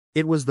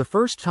It was the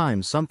first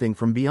time something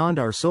from beyond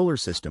our solar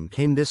system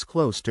came this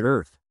close to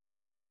Earth.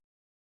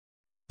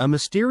 A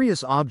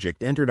mysterious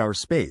object entered our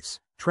space,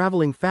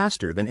 traveling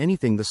faster than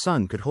anything the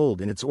Sun could hold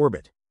in its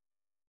orbit.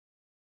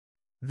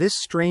 This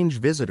strange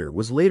visitor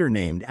was later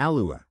named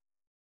Alua.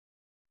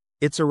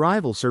 Its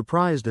arrival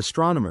surprised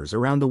astronomers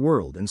around the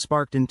world and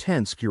sparked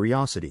intense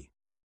curiosity.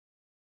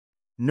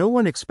 No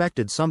one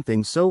expected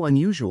something so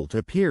unusual to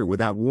appear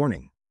without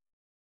warning.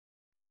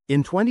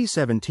 In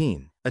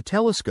 2017, a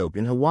telescope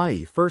in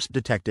Hawaii first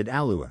detected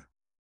Alua.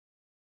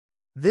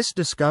 This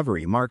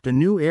discovery marked a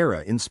new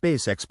era in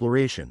space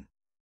exploration.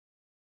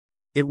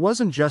 It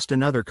wasn't just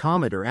another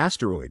comet or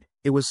asteroid,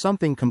 it was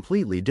something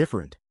completely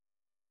different.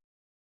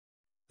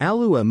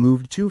 Alua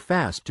moved too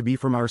fast to be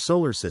from our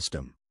solar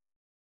system.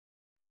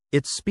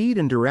 Its speed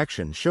and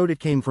direction showed it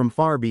came from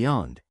far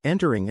beyond,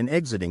 entering and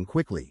exiting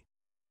quickly.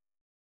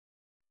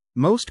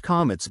 Most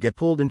comets get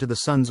pulled into the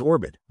Sun's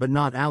orbit, but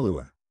not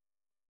Alua.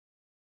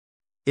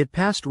 It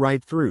passed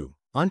right through,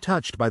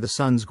 untouched by the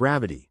Sun's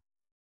gravity.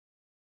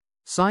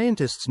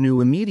 Scientists knew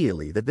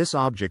immediately that this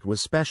object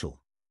was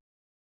special.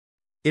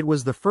 It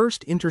was the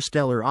first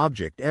interstellar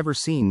object ever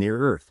seen near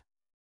Earth.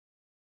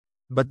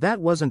 But that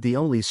wasn't the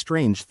only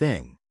strange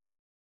thing.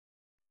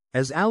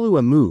 As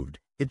Alua moved,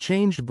 it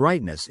changed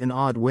brightness in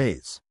odd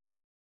ways.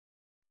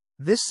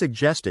 This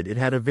suggested it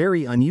had a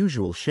very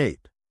unusual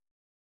shape.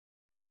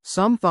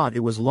 Some thought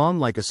it was long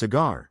like a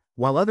cigar,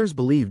 while others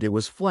believed it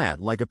was flat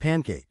like a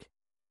pancake.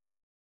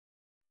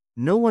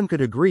 No one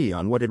could agree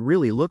on what it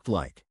really looked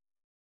like.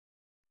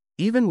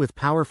 Even with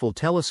powerful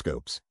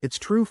telescopes, its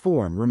true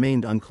form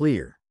remained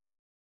unclear.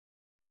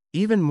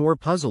 Even more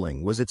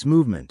puzzling was its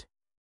movement.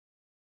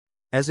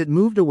 As it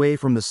moved away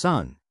from the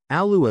Sun,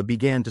 Alua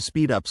began to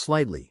speed up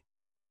slightly.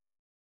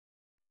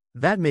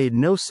 That made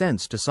no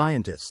sense to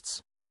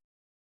scientists.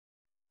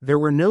 There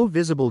were no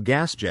visible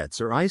gas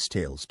jets or ice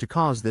tails to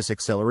cause this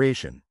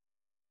acceleration.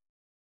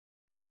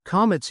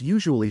 Comets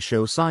usually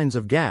show signs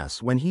of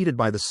gas when heated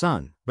by the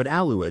Sun, but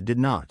Alua did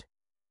not.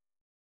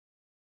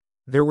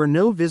 There were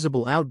no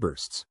visible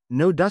outbursts,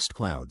 no dust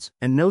clouds,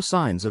 and no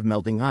signs of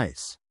melting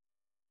ice.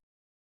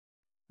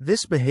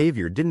 This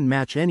behavior didn't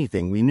match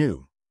anything we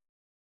knew.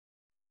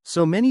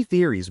 So many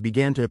theories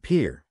began to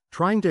appear,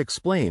 trying to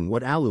explain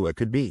what Alua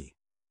could be.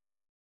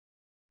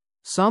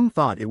 Some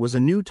thought it was a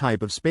new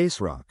type of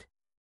space rock.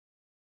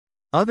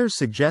 Others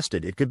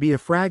suggested it could be a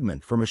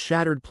fragment from a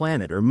shattered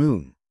planet or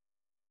moon.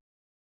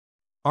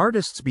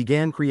 Artists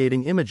began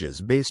creating images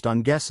based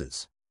on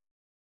guesses.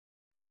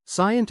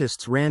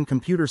 Scientists ran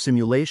computer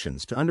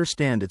simulations to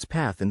understand its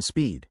path and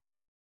speed.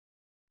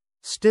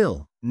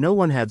 Still, no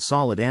one had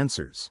solid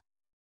answers.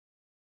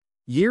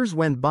 Years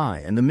went by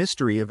and the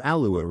mystery of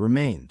Alua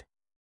remained.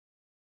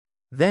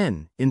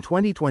 Then, in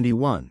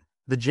 2021,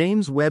 the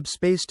James Webb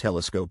Space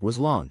Telescope was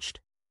launched.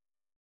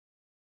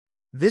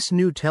 This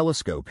new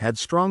telescope had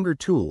stronger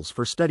tools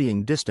for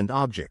studying distant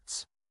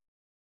objects.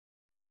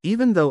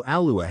 Even though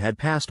Alua had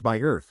passed by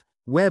Earth,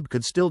 Webb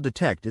could still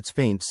detect its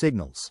faint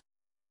signals.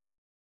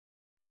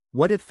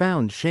 What it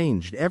found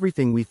changed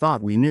everything we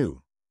thought we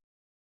knew.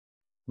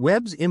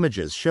 Webb's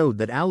images showed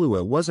that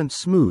Alua wasn't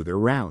smooth or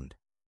round.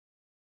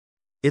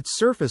 Its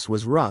surface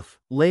was rough,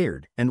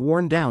 layered, and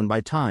worn down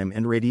by time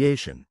and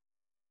radiation.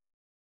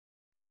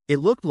 It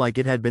looked like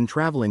it had been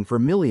traveling for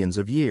millions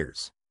of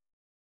years.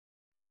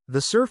 The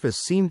surface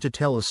seemed to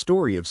tell a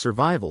story of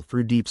survival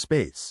through deep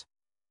space.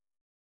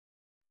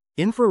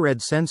 Infrared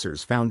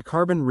sensors found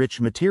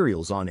carbon-rich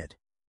materials on it.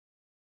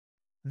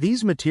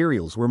 These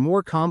materials were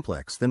more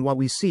complex than what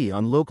we see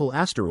on local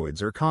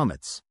asteroids or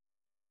comets.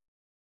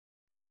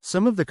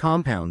 Some of the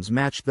compounds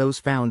matched those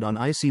found on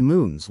icy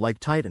moons like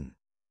Titan.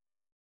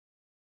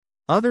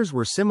 Others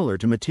were similar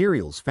to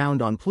materials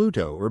found on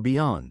Pluto or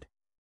beyond.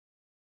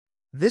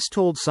 This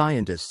told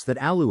scientists that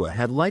Alua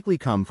had likely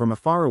come from a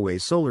faraway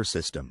solar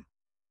system.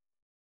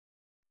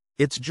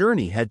 Its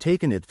journey had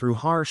taken it through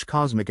harsh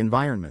cosmic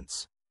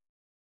environments.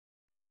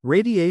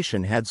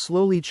 Radiation had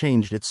slowly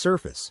changed its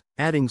surface,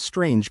 adding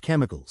strange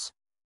chemicals.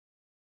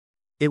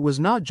 It was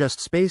not just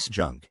space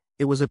junk,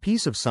 it was a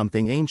piece of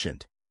something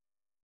ancient.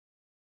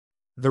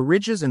 The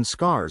ridges and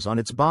scars on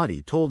its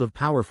body told of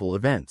powerful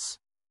events.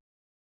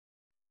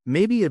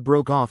 Maybe it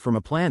broke off from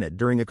a planet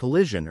during a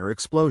collision or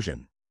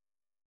explosion.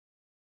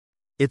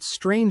 Its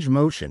strange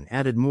motion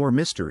added more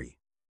mystery.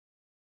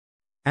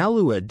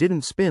 Alua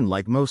didn't spin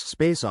like most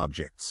space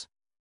objects.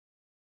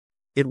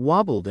 It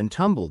wobbled and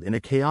tumbled in a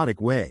chaotic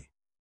way.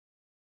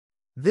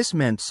 This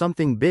meant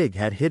something big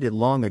had hit it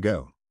long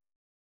ago.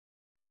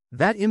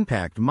 That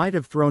impact might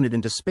have thrown it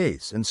into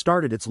space and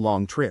started its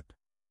long trip.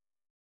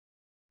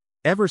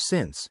 Ever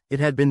since, it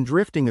had been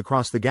drifting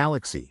across the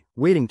galaxy,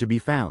 waiting to be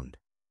found.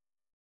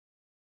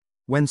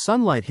 When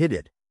sunlight hit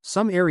it,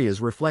 some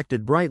areas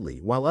reflected brightly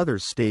while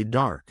others stayed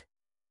dark.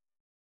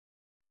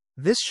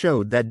 This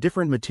showed that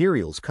different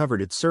materials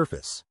covered its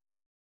surface.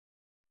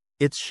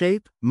 Its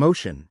shape,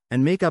 motion,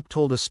 and makeup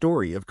told a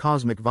story of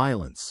cosmic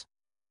violence.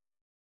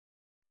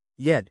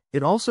 Yet,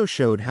 it also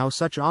showed how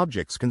such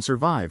objects can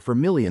survive for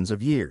millions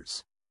of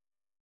years.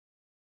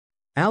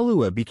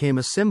 Alua became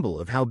a symbol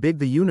of how big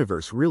the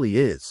universe really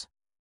is.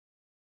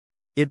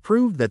 It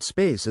proved that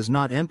space is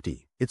not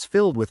empty, it's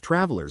filled with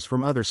travelers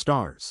from other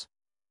stars.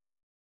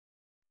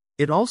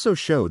 It also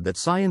showed that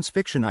science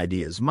fiction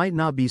ideas might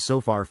not be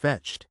so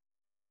far-fetched.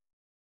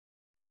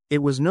 It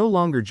was no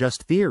longer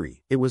just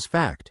theory, it was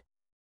fact.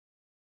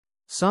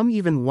 Some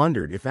even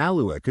wondered if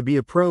Alua could be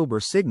a probe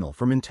or signal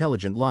from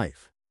intelligent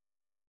life.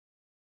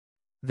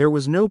 There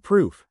was no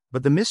proof,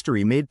 but the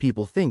mystery made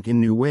people think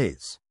in new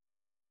ways.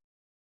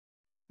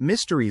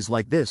 Mysteries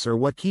like this are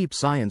what keep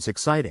science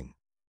exciting.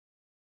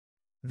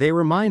 They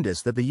remind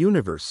us that the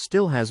universe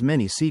still has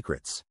many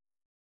secrets.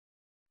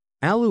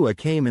 Alua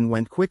came and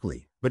went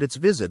quickly, but its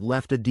visit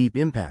left a deep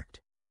impact.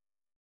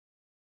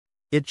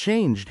 It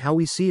changed how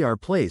we see our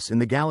place in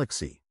the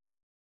galaxy.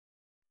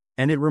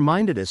 And it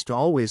reminded us to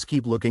always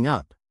keep looking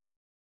up.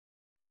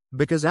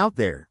 Because out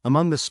there,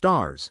 among the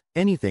stars,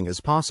 anything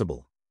is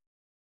possible.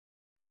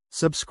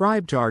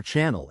 Subscribe to our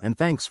channel and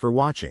thanks for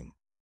watching.